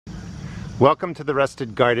Welcome to the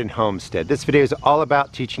Rusted Garden Homestead. This video is all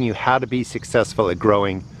about teaching you how to be successful at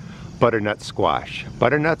growing butternut squash.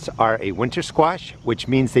 Butternuts are a winter squash, which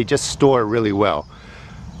means they just store really well.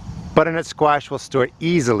 Butternut squash will store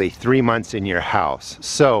easily 3 months in your house.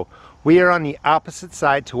 So we are on the opposite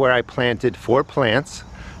side to where I planted 4 plants.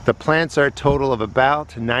 The plants are a total of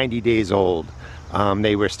about 90 days old.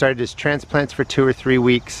 They were started as transplants for 2 or 3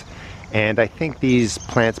 weeks. And I think these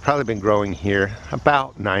plants probably been growing here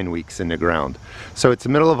about 9 weeks in the ground. So it's the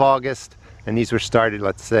middle of August, and these were started,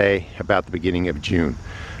 let's say, about the beginning of June.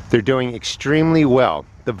 They're doing extremely well.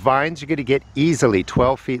 The vines are going to get easily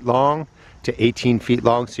 12 feet long to 18 feet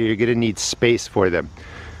long, so you're going to need space for them.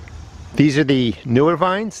 These are the newer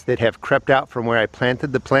vines that have crept out from where I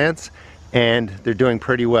planted the plants, and they're doing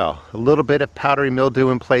pretty well. A little bit of powdery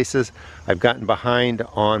mildew in places. I've gotten behind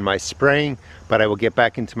on my spraying, but I will get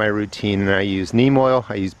back into my routine, and I use neem oil,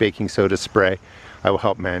 I use baking soda spray. I will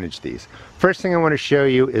help manage these. First thing I want to show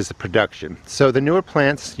you is the production. So the newer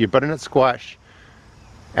plants, your butternut squash,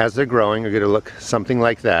 as they're growing, are going to look something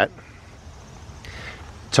like that.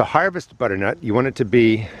 To harvest butternut, you want it to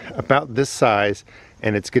be about this size,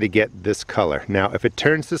 and it's going to get this color. Now, if it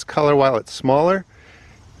turns this color while it's smaller,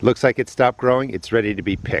 looks like it stopped growing, it's ready to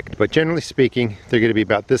be picked. But generally speaking, they're going to be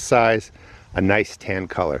about this size, a nice tan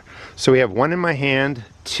color. So we have 1 in my hand,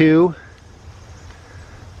 2,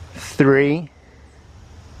 3,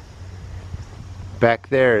 back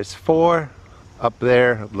there is 4, up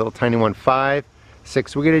there, a little tiny one, 5,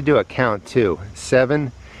 6. We're going to do a count too,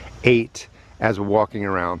 7, 8 as we're walking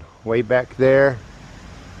around. Way back there,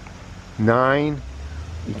 9,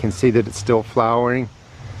 you can see that it's still flowering.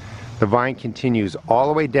 The vine continues all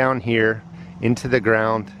the way down here into the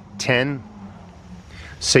ground, 10.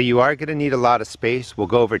 So you are going to need a lot of space. We'll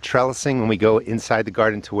go over trellising when we go inside the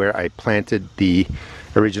garden to where I planted the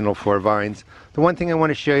original 4 vines. The one thing I want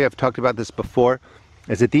to show you, I've talked about this before,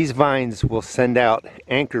 is that these vines will send out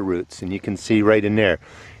anchor roots, and you can see right in there.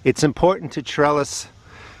 It's important to trellis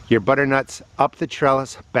your butternuts up the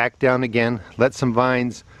trellis, back down again, let some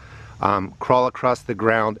vines crawl across the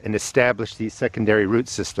ground and establish these secondary root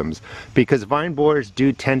systems, because vine borers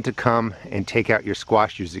do tend to come and take out your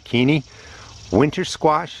squash, your zucchini. Winter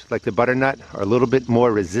squash, like the butternut, are a little bit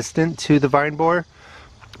more resistant to the vine borer,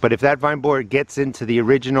 but if that vine borer gets into the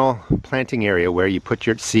original planting area where you put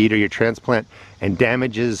your seed or your transplant and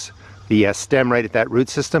damages the stem right at that root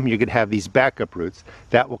system, you could have these backup roots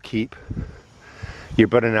that will keep your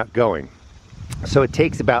butternut going. So it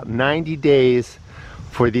takes about 90 days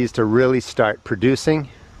for these to really start producing.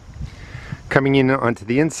 Coming in onto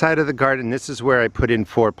the inside of the garden, this is where I put in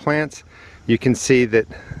 4 plants. You can see that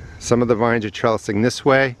some of the vines are trellising this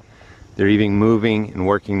way. They're even moving and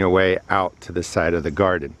working their way out to the side of the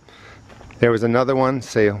garden. There was another one,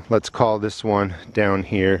 say let's call this one down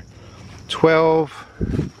here 12,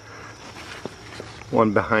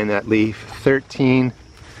 one behind that leaf, 13,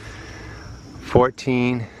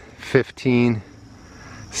 14, 15,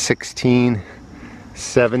 16,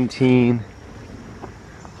 17,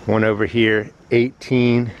 one over here,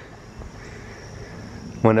 18,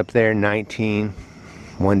 one up there, 19,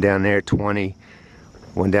 one down there, 20,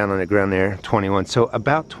 one down on the ground there, 21. So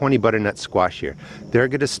about 20 butternut squash here. They're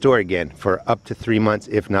going to store again for up to 3 months,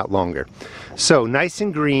 if not longer. So nice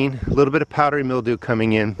and green, a little bit of powdery mildew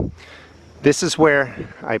coming in. This is where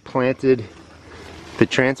I planted the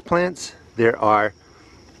transplants. There are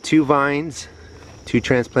 2 vines, 2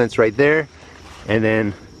 transplants right there, and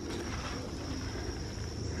then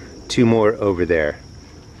 2 more over there.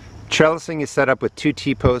 Trellising is set up with 2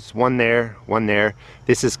 T-posts, one there, one there.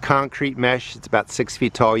 This is concrete mesh. It's about 6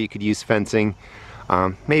 feet tall. You could use fencing,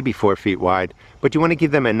 maybe 4 feet wide, but you want to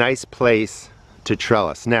give them a nice place to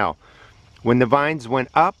trellis. Now, when the vines went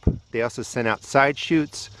up, they also sent out side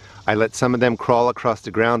shoots. I let some of them crawl across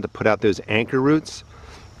the ground to put out those anchor roots.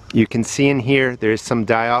 You can see in here there's some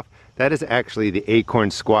die-off. That is actually the acorn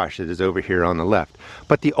squash that is over here on the left.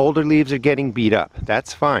 But the older leaves are getting beat up.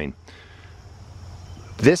 That's fine.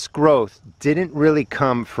 This growth didn't really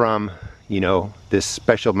come from, this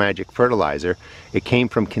special magic fertilizer. It came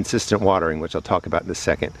from consistent watering, which I'll talk about in a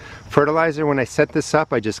second. Fertilizer, when I set this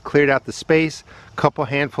up, I just cleared out the space, a couple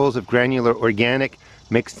handfuls of granular organic,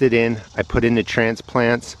 mixed it in. I put in the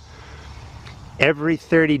transplants. Every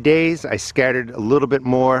 30 days, I scattered a little bit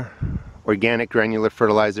more organic granular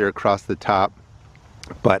fertilizer across the top,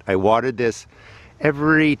 but I watered this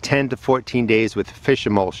every 10 to 14 days with fish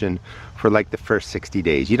emulsion for like the first 60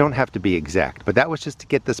 days. You don't have to be exact, but that was just to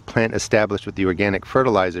get this plant established with the organic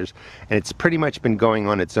fertilizers, and it's pretty much been going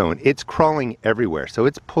on its own. It's crawling everywhere, so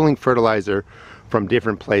it's pulling fertilizer from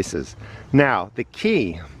different places. Now, the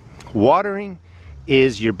key, watering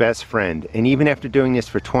is your best friend, and even after doing this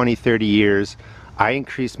for 20-30 years, I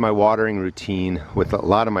increased my watering routine with a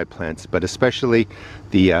lot of my plants, but especially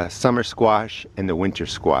the summer squash and the winter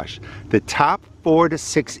squash. The top 4 to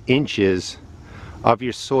 6 inches of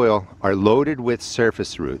your soil are loaded with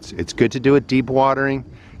surface roots. It's good to do it deep watering,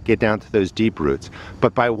 get down to those deep roots.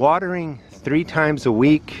 But by watering 3 times a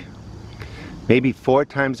week, maybe 4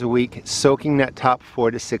 times a week, soaking that top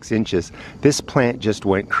 4 to 6 inches, this plant just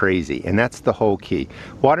went crazy, and that's the whole key.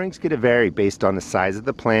 Watering's going to vary based on the size of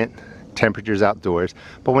the plant, temperatures outdoors,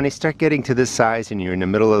 but when they start getting to this size and you're in the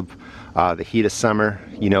middle of the heat of summer,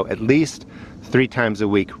 you know, at least 3 times a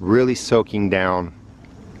week, really soaking down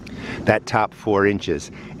that top 4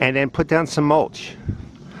 inches. And then put down some mulch.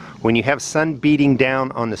 When you have sun beating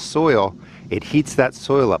down on the soil, it heats that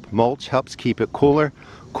soil up. Mulch helps keep it cooler.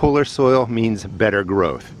 Cooler soil means better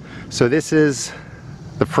growth. So this is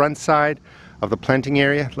the front side of the planting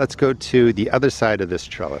area. Let's go to the other side of this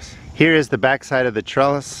trellis. Here is the back side of the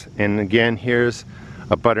trellis, and again, here's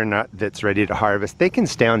a butternut that's ready to harvest. They can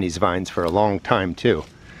stay on these vines for a long time too,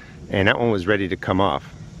 and that one was ready to come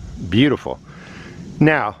off. Beautiful.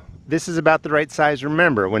 Now, this is about the right size.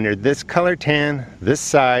 Remember, when they're this color tan, this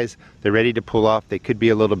size, they're ready to pull off. They could be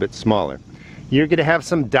a little bit smaller. You're going to have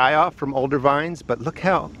some die off from older vines, but look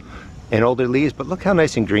how, and older leaves, but look how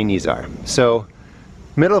nice and green these are. So,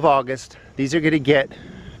 middle of August, these are going to get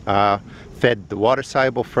fed the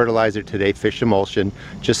water-soluble fertilizer today, fish emulsion.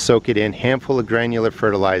 Just soak it in, handful of granular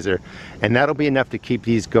fertilizer, and that'll be enough to keep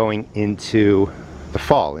these going into the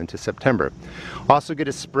fall, into September. Also going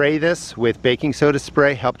to spray this with baking soda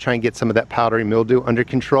spray, help try and get some of that powdery mildew under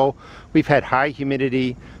control. We've had high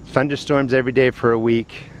humidity, thunderstorms every day for a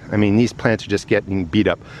week. I mean, these plants are just getting beat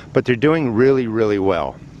up, but they're doing really, really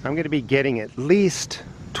well. I'm going to be getting at least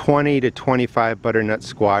 20 to 25 butternut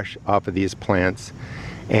squash off of these plants,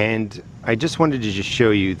 and I just wanted to just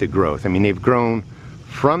show you the growth. I mean, they've grown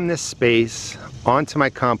from this space onto my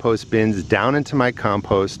compost bins, down into my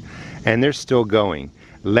compost, and they're still going.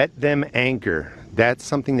 Let them anchor. That's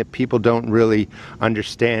something that people don't really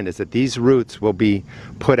understand, is that these roots will be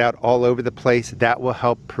put out all over the place. That will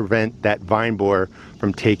help prevent that vine borer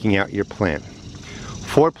from taking out your plant.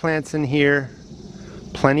 4 plants in here,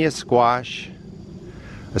 plenty of squash,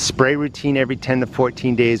 a spray routine every 10 to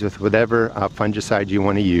 14 days with whatever fungicide you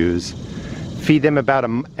want to use. Feed them about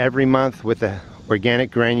every month with a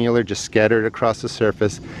organic granular just scattered across the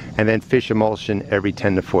surface, and then fish emulsion every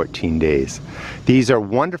 10 to 14 days. These are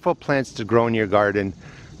wonderful plants to grow in your garden,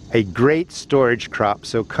 a great storage crop,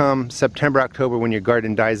 so come September, October, when your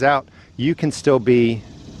garden dies out, you can still be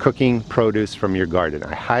cooking produce from your garden.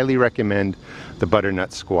 I highly recommend the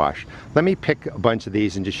butternut squash. Let me pick a bunch of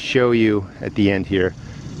these and just show you at the end here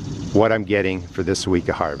what I'm getting for this week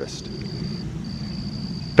of harvest.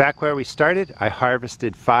 Back where we started, I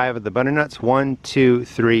harvested 5 of the butternuts. 1, 2,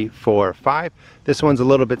 3, 4, 5. This one's a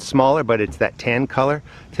little bit smaller, but it's that tan color.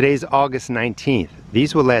 Today's August 19th.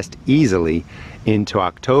 These will last easily into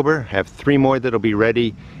October. Have 3 more that'll be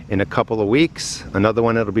ready in a couple of weeks. Another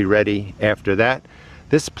one that'll be ready after that.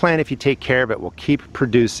 This plant, if you take care of it, will keep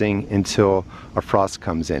producing until a frost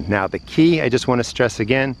comes in. Now, the key, I just want to stress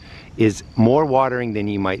again, is more watering than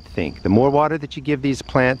you might think. The more water that you give these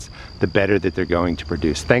plants, the better that they're going to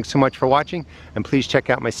produce. Thanks so much for watching, and please check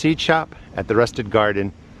out my seed shop at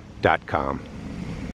therustedgarden.com.